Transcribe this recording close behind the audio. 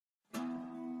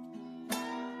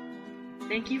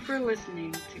Thank you for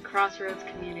listening to Crossroads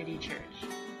Community Church.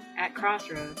 At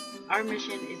Crossroads, our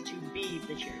mission is to be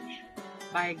the church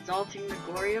by exalting the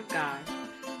glory of God,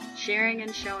 sharing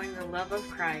and showing the love of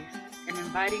Christ, and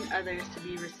inviting others to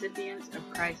be recipients of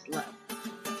Christ's love.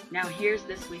 Now here's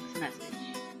this week's message.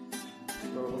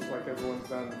 So it looks like everyone's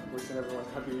done wishing everyone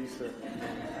happy Easter.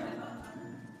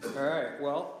 All right,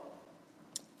 well,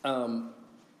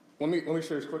 let me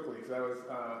share this quickly, because I was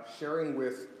sharing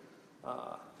with,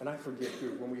 and I forget who,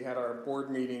 when we had our board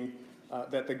meeting,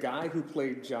 that the guy who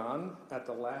played John at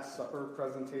the Last Supper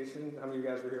presentation, how many of you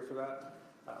guys were here for that?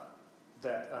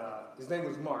 His name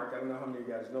was Mark. I don't know how many of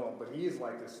you guys know him, but he is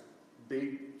like this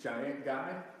big, giant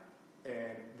guy.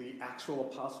 And the actual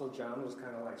Apostle John was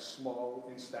kind of like small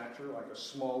in stature, like a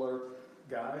smaller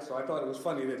guy. So I thought it was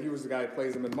funny that he was the guy who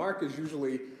plays him. And Mark is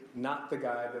usually not the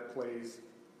guy that plays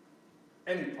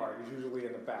any part. He's usually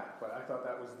in the back. But I thought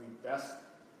that was the best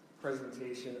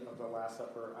presentation of the Last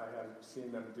Supper I have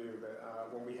seen them do.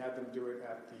 When we had them do it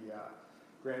at the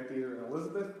Grand Theater in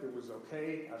Elizabeth, it was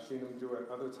okay. I've seen them do it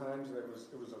other times, and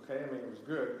it was okay. I mean, it was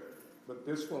good. But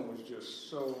this one was just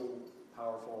so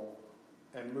powerful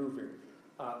and moving.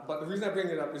 But the reason I bring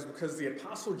it up is because the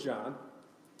Apostle John,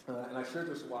 and I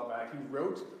shared this a while back, he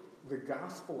wrote the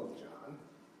Gospel of John,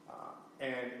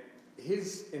 and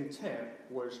his intent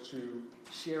was to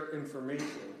share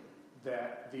information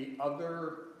that the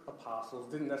other apostles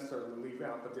didn't necessarily leave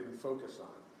out, but didn't focus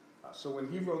on. So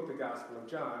when he wrote the Gospel of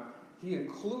John, he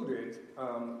included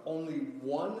only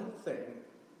one thing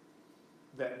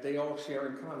that they all share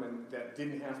in common that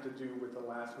didn't have to do with the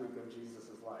last week of Jesus'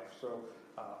 life. So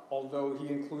although he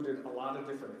included a lot of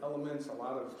different elements, a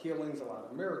lot of healings, a lot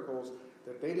of miracles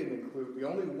that they didn't include, the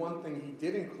only one thing he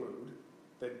did include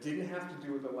that didn't have to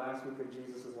do with the last week of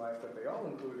Jesus' life that they all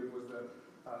included was the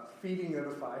feeding of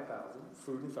the 5,000,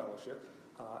 food and fellowship.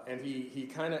 And he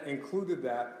kind of included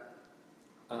that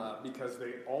because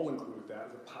they all include that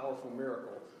as a powerful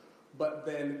miracle. But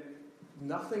then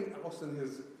nothing else in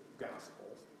his gospel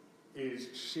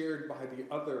is shared by the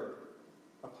other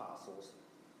apostles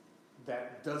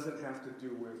that doesn't have to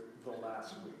do with the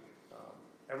last week.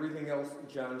 Everything else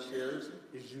John shares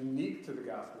is unique to the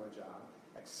Gospel of John,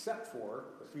 except for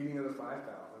the feeding of the 5,000,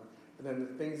 and then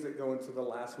the things that go into the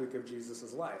last week of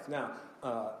Jesus' life. Now,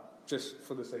 just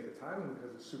for the sake of time, and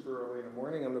because it's super early in the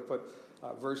morning, I'm going to put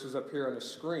verses up here on the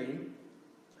screen.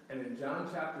 And in John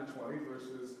chapter 20,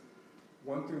 verses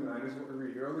 1 through 9 is what we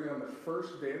read. Early on the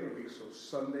first day of the week, so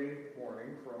Sunday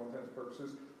morning, for all intents and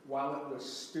purposes, while it was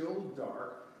still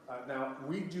dark. Now,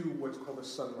 we do what's called a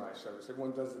sunrise service.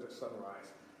 Everyone does it at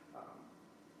sunrise.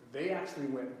 They actually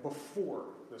went before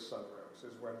the sun rose,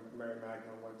 is when Mary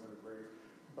Magdalene went to the grave.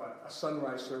 But a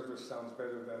sunrise service sounds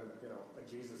better than, a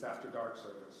Jesus after dark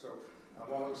service. So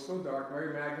while it was still dark,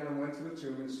 Mary Magdalene went to the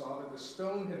tomb and saw that the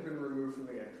stone had been removed from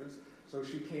the entrance. So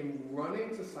she came running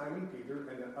to Simon Peter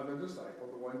and the other disciple,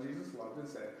 the one Jesus loved, and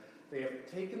said, "They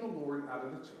have taken the Lord out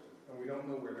of the tomb, and we don't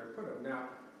know where they put him." Now,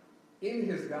 in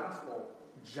his gospel,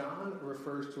 John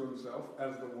refers to himself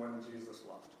as the one Jesus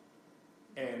loved.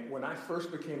 And when I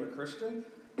first became a Christian,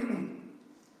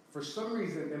 for some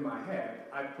reason in my head,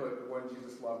 I put the one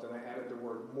Jesus loved, and I added the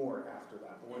word more after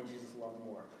that, the one Jesus loved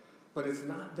more. But it's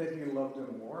not that he loved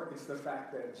him more, it's the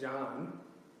fact that John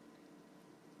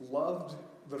loved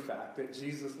the fact that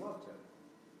Jesus loved him.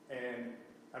 And,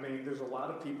 I mean, there's a lot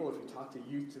of people, if you talk to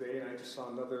youth today, and I just saw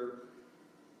another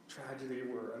tragedy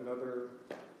where another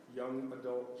young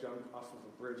adult jumped off of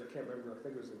a bridge. I can't remember, I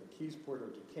think it was in Keysport or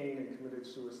Duquesne, and committed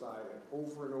suicide. And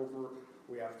over,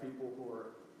 we have people who are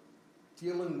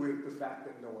dealing with the fact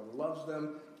that no one loves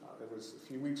them. There was a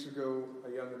few weeks ago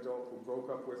a young adult who broke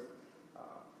up with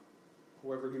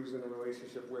whoever he was in a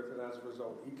relationship with, and as a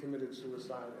result, he committed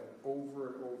suicide, and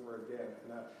over again.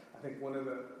 And I think one of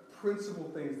the principal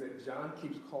things that John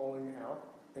keeps calling out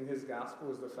in his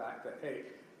gospel is the fact that, hey,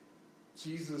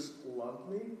 Jesus loved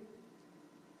me,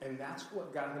 and that's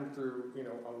what got him through,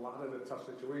 a lot of the tough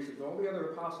situations. All the other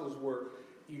apostles were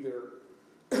either,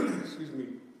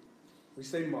 we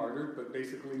say martyred, but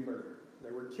basically murdered. They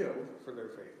were killed for their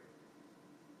faith.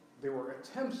 There were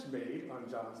attempts made on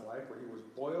John's life where he was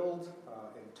boiled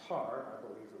in tar, I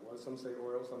believe it was. Some say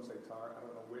oil, some say tar. I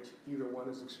don't know which. Either one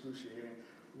is excruciating.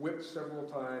 Whipped several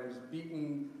times,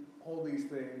 beaten, all these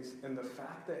things. And the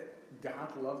fact that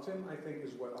God loved him, I think,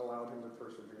 is what allowed him to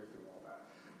persevere through all that.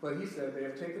 But he said, "They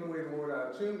have taken away the Lord out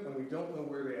of the tomb, and we don't know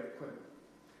where they have put him."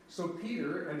 So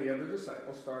Peter and the other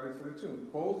disciple started for the tomb.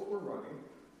 Both were running,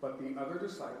 but the other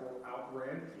disciple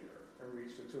outran Peter and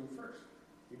reached the tomb first.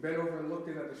 He bent over and looked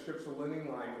in at the strips of linen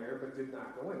lying there, but did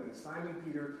not go in. And Simon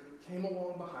Peter came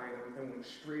along behind him and went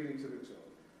straight into the tomb.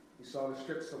 He saw the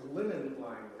strips of linen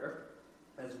lying there,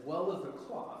 as well as the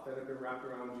cloth that had been wrapped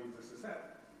around Jesus' head.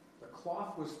 The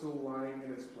cloth was still lying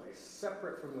in its place,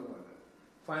 separate from the linen.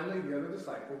 Finally, the other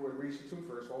disciple, who had reached the tomb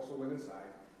first, also went inside.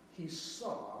 He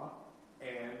saw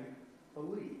and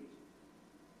believed.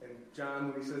 And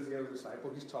John, when he says the other disciple,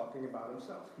 he's talking about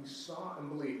himself. He saw and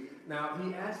believed. Now,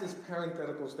 he adds this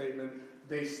parenthetical statement,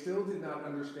 they still did not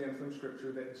understand from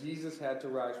Scripture that Jesus had to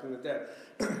rise from the dead.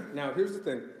 Now, here's the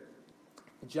thing.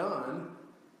 John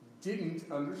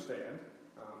didn't understand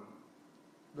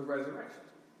the resurrection.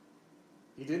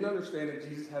 He didn't understand that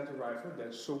Jesus had to rise from the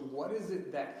dead. So what is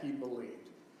it that he believed?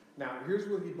 Now, here's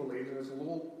what he believed, and it's a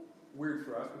little weird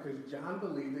for us because John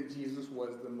believed that Jesus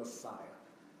was the Messiah.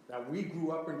 Now, we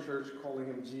grew up in church calling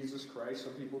him Jesus Christ.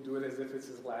 Some people do it as if it's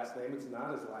his last name. It's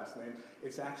not his last name.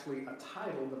 It's actually a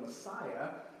title, the Messiah,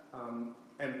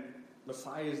 and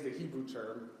Messiah is the Hebrew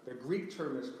term. The Greek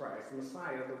term is Christ. The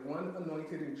Messiah, the one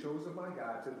anointed and chosen by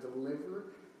God to deliver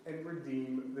and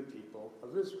redeem the people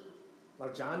of Israel. Now,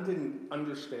 John didn't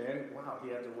understand, wow,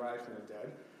 he had to rise from the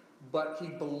dead, but he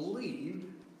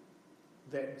believed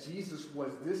that Jesus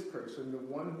was this person, the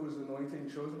one who was anointed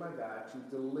and chosen by God to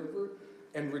deliver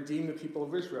and redeem the people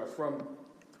of Israel. From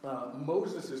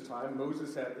Moses' time,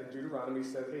 Moses had, in Deuteronomy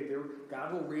said, hey,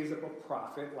 God will raise up a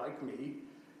prophet like me,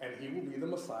 and he will be the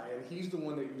Messiah, and he's the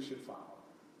one that you should follow.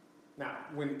 Now,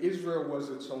 when Israel was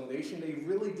its own nation, they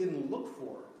really didn't look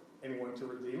for anyone to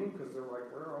redeem them because they're like,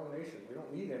 we're our own nation. We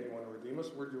don't need anyone to redeem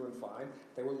us. We're doing fine.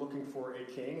 They were looking for a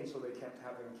king, and so they kept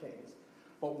having kings.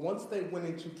 But once they went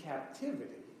into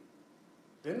captivity,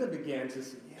 then they began to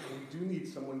say, yeah, we do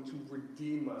need someone to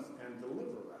redeem us and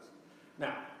deliver us.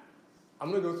 Now, I'm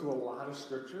going to go through a lot of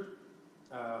scripture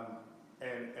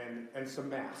and some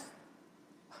math.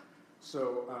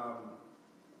 So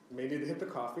you may need to hit the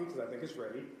coffee because I think it's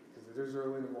ready, because it is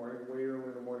early in the morning, way early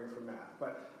in the morning for math.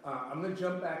 But I'm going to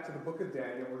jump back to the book of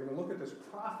Daniel. We're going to look at this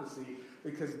prophecy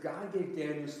because God gave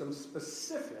Daniel some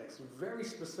specifics, very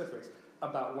specifics,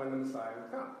 about when the Messiah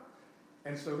would come.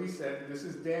 And so he said, this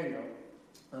is Daniel,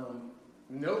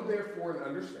 know therefore and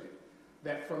understand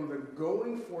that from the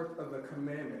going forth of the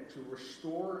commandment to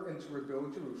restore and to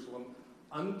rebuild Jerusalem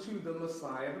unto the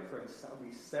Messiah the Prince shall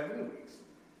be 7 weeks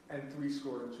and 62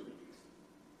 weeks.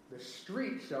 The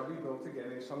street shall be built again.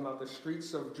 And he's talking about the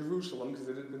streets of Jerusalem, because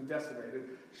it had been decimated,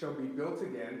 shall be built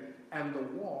again, and the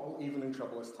wall even in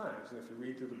troublous times. And if you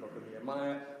read through the book of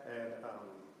Nehemiah, and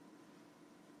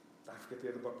I forget the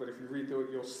other book, but if you read through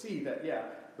it, you'll see that, yeah,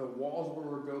 the walls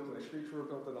were rebuilt, and the streets were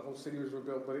rebuilt, and the whole city was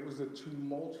rebuilt, but it was a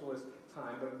tumultuous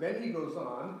time. But then he goes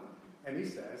on, and he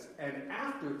says, and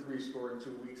after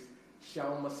 62 weeks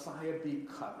shall Messiah be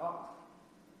cut off,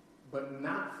 but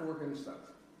not for himself.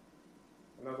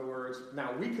 In other words,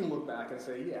 now we can look back and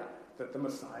say, yeah, that the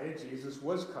Messiah, Jesus,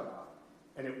 was cut off.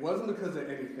 And it wasn't because of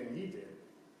anything he did.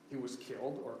 He was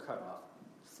killed or cut off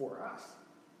for us.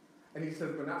 And he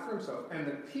says, but not for himself. And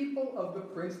the people of the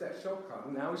prince that shall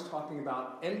come, now he's talking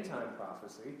about end-time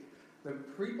prophecy, the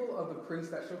people of the prince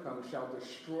that shall come shall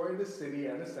destroy the city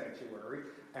and the sanctuary.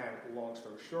 And long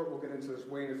story short, we'll get into this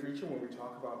way in the future when we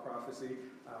talk about prophecy.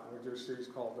 We're going to do a series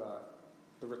called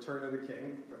The Return of the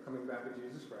King, coming back to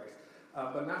Jesus Christ.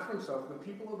 But not for himself. The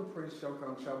people of the prince shall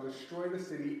come, shall destroy the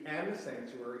city and the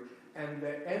sanctuary, and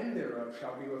the end thereof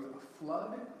shall be with a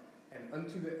flood, and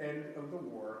unto the end of the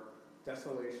war,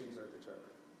 desolations are determined.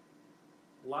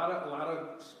 A lot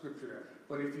of scripture there.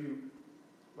 But if you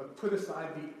put aside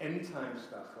the end time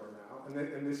stuff for now,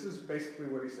 and this is basically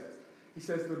what he says. He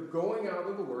says the going out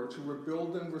of the word to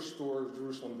rebuild and restore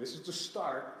Jerusalem. This is the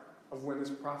start of when this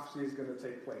prophecy is going to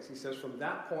take place. He says from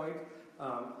that point,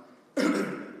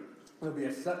 there'll be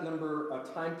a set number, a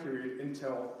time period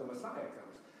until the Messiah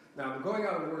comes. Now, the going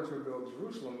out of the word to rebuild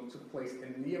Jerusalem took place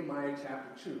in Nehemiah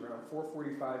chapter 2, around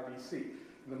 445 BC.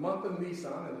 In the month of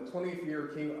Nisan, in the 20th year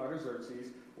of King Artaxerxes,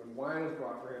 when wine was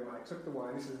brought for him, I took the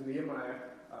wine. This is Nehemiah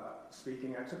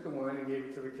speaking. I took the wine and gave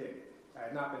it to the king. I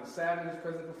had not been sad in his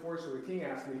presence before, so the king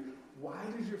asked me, why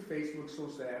does your face look so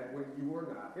sad when you are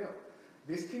not ill?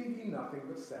 This can be nothing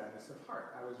but sadness of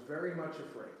heart. I was very much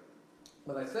afraid.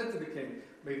 But I said to the king,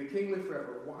 may the king live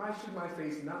forever. Why should my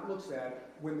face not look sad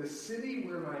when the city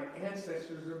where my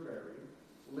ancestors are buried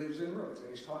lives in ruins? And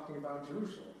he's talking about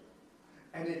Jerusalem.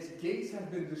 And its gates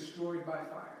have been destroyed by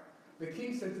fire. The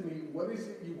king said to me, what is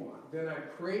it you want? Then I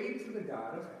prayed to the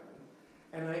God of heaven,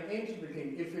 and I answered the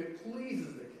king, if it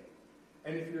pleases the king,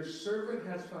 and if your servant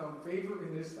has found favor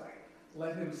in his sight,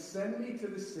 let him send me to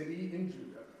the city in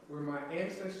Judah, where my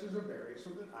ancestors are buried,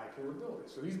 so that I can rebuild it.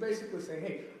 So he's basically saying,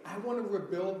 hey, I want to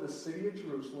rebuild the city of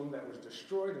Jerusalem that was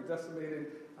destroyed and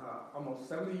decimated almost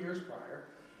 70 years prior.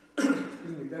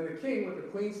 excuse me, then the king with the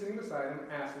queen sitting beside him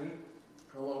asked me,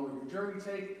 how long will your journey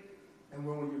take, and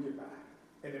when will you get back?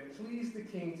 And it pleased the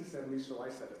king to send me, so I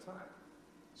set a time.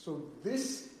 So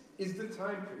this is the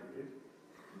time period,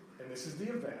 and this is the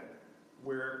event,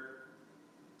 where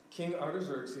King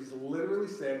Artaxerxes literally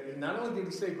said, and not only did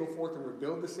he say go forth and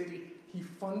rebuild the city, he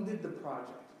funded the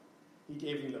project. He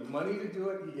gave him the money to do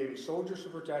it, he gave him soldiers to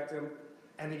protect him,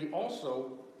 and he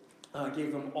also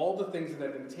gave them all the things that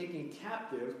had been taken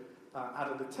captive out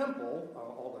of the temple,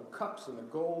 all the cups and the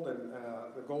gold and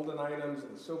the golden items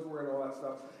and the silverware and all that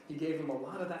stuff. He gave them a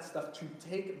lot of that stuff to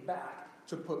take back,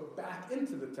 to put back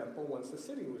into the temple once the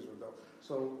city was rebuilt.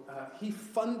 So he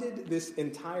funded this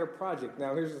entire project.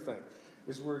 Now here's the thing.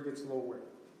 This is where it gets a little weird.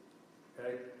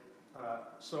 Okay?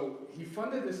 So he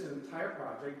funded this entire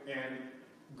project, and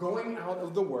going out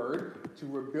of the word to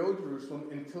rebuild Jerusalem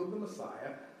until the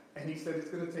Messiah, and he said it's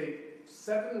going to take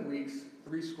 7 weeks,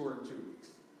 62 weeks.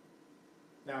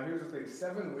 Now here's the thing,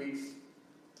 7 weeks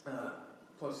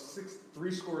plus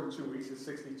 62 weeks is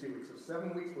 62 weeks. So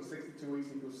 7 weeks plus 62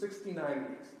 weeks equals 69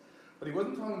 weeks. But he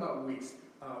wasn't talking about weeks.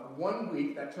 1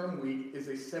 week, that term week, is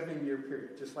a 7-year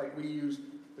period. Just like we use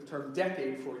the term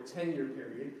decade for a 10-year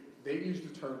period, they used the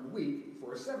term week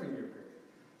for a 7-year period.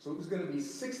 So it was going to be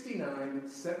 69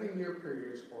 7-year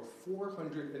periods, or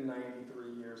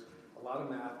 493 years. A lot of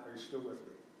math. Are you still with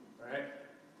me? All right?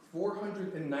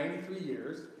 493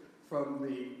 years from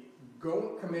the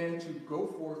command to go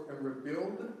forth and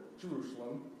rebuild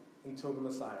Jerusalem until the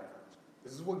Messiah comes.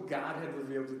 This is what God had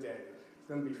revealed to Daniel. It's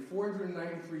going to be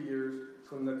 493 years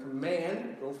from the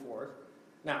command, go forth.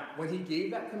 Now, when he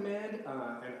gave that command,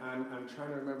 and I'm trying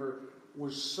to remember,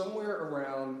 was somewhere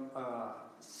around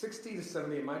 60 to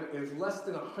 70, it was less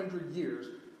than 100 years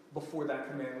before that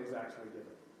command was actually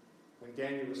given. When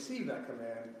Daniel received that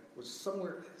command, was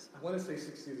somewhere, I want to say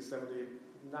 60 to 70,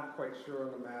 not quite sure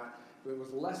on the math, but it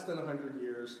was less than 100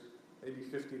 years, maybe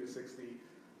 50 to 60,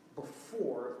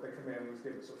 before the command was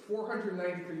given. So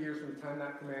 493 years from the time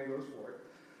that command goes forth.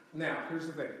 Now, here's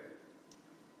the thing.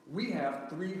 We have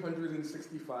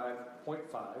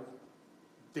 365.5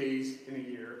 days in a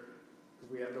year,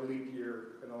 because we have the leap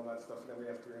year and all that stuff, and then we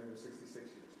have 366 years.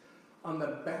 On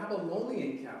the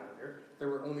Babylonian calendar, there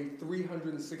were only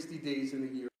 360 days in the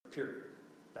year, period.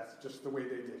 That's just the way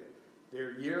they did it.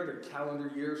 Their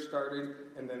calendar year started,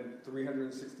 and then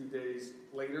 360 days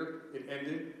later, it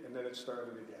ended, and then it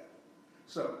started again.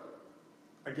 So,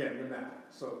 again, the math.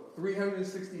 So,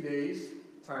 360 days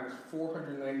times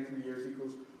 493 years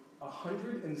equals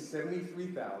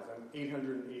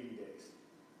 173,880 days.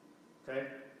 Okay?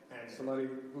 And somebody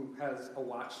who has a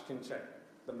watch can check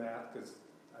the math, because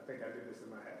I think I did this in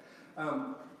my head.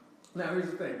 Now,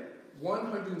 here's the thing.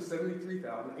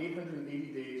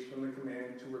 173,880 days from the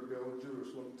command to rebuild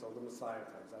Jerusalem until the Messiah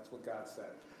comes. That's what God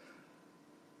said.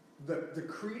 The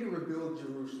decree to rebuild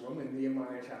Jerusalem in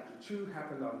Nehemiah chapter 2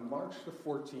 happened on March the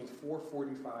 14th,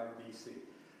 445 BC.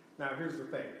 Now, here's the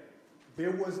thing.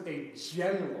 There was a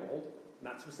general,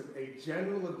 not specific, a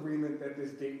general agreement that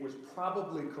this date was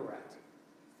probably correct,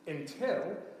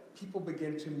 until people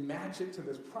began to match it to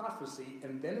this prophecy,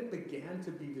 and then it began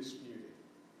to be disputed.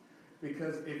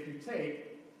 Because if you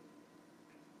take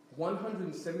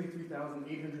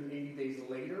 173,880 days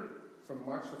later, from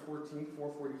March the 14th,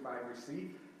 445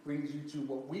 BC, brings you to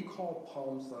what we call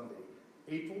Palm Sunday,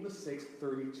 April the 6th,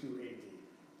 32 AD.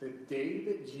 The day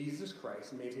that Jesus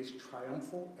Christ made his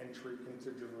triumphal entry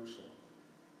into Jerusalem.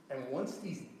 And once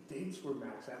these dates were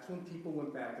matched, that's when people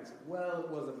went back and said, well, it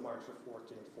wasn't March the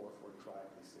 14th, 445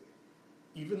 BC.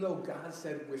 Even though God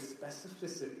said with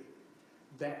specificity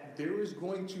that there is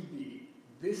going to be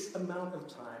this amount of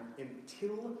time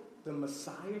until the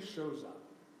Messiah shows up.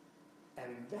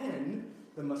 And then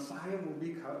the Messiah will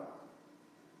be cut off.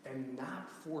 And not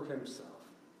for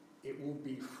himself. It will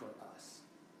be for us.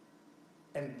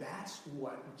 And that's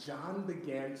what John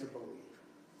began to believe.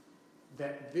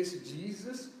 That this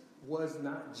Jesus was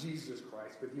not Jesus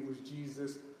Christ, but he was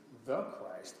Jesus the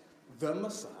Christ, the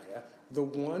Messiah, the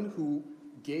one who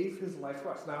gave his life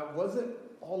for us. Now, it wasn't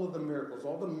all of the miracles.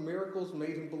 All the miracles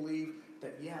made him believe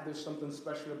that, yeah, there's something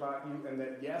special about you, and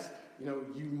that, yes,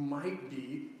 you might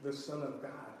be the Son of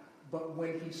God. But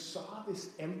when he saw this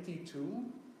empty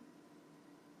tomb,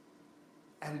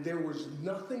 and there was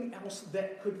nothing else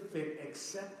that could fit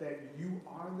except that you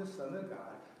are the Son of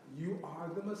God, you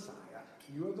are the Messiah,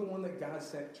 you are the one that God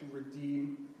sent to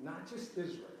redeem not just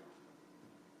Israel,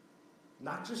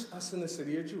 not just us in the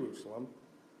city of Jerusalem,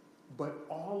 but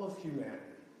all of humanity.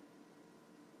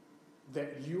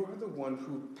 That you are the one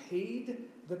who paid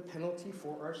the penalty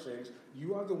for our sins.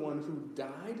 You are the one who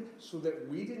died so that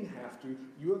we didn't have to.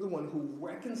 You are the one who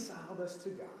reconciled us to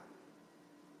God.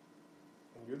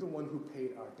 You're the one who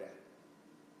paid our debt.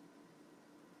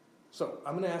 So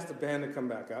I'm going to ask the band to come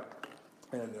back up,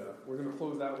 and we're going to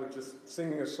close out with just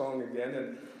singing a song again.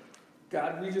 And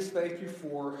God, we just thank you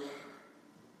for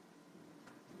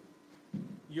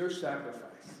your sacrifice.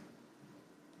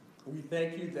 We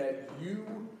thank you that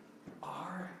you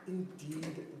are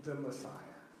indeed the Messiah.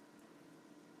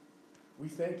 We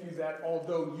thank you that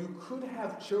although you could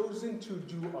have chosen to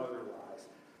do otherwise,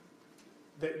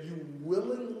 that you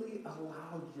willingly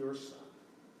allowed your Son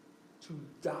to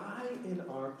die in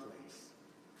our place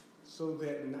so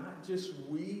that not just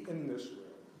we in this room,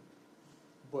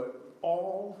 but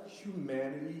all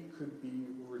humanity could be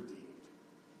redeemed,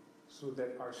 so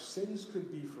that our sins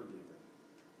could be forgiven,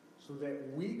 so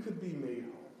that we could be made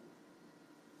whole,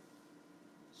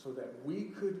 so that we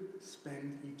could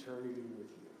spend eternity with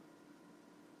you.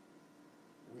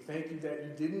 We thank you that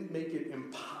you didn't make it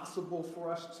impossible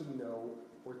for us to know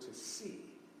or to see,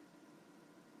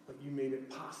 but you made it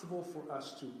possible for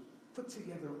us to put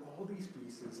together all these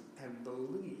pieces and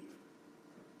believe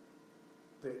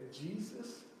that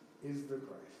Jesus is the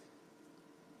Christ,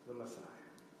 the Messiah.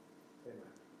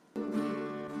 Amen.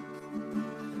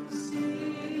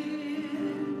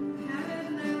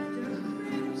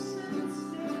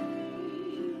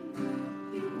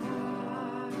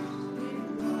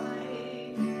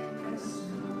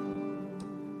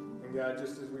 God,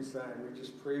 just as we sang, we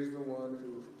just praise the one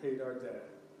who paid our debt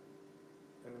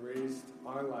and raised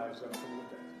our lives up from the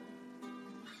dead.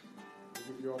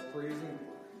 We give you all praise and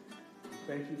glory. We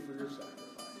thank you for your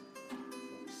sacrifice.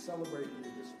 We celebrate you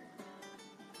this morning.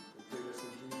 We pray this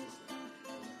in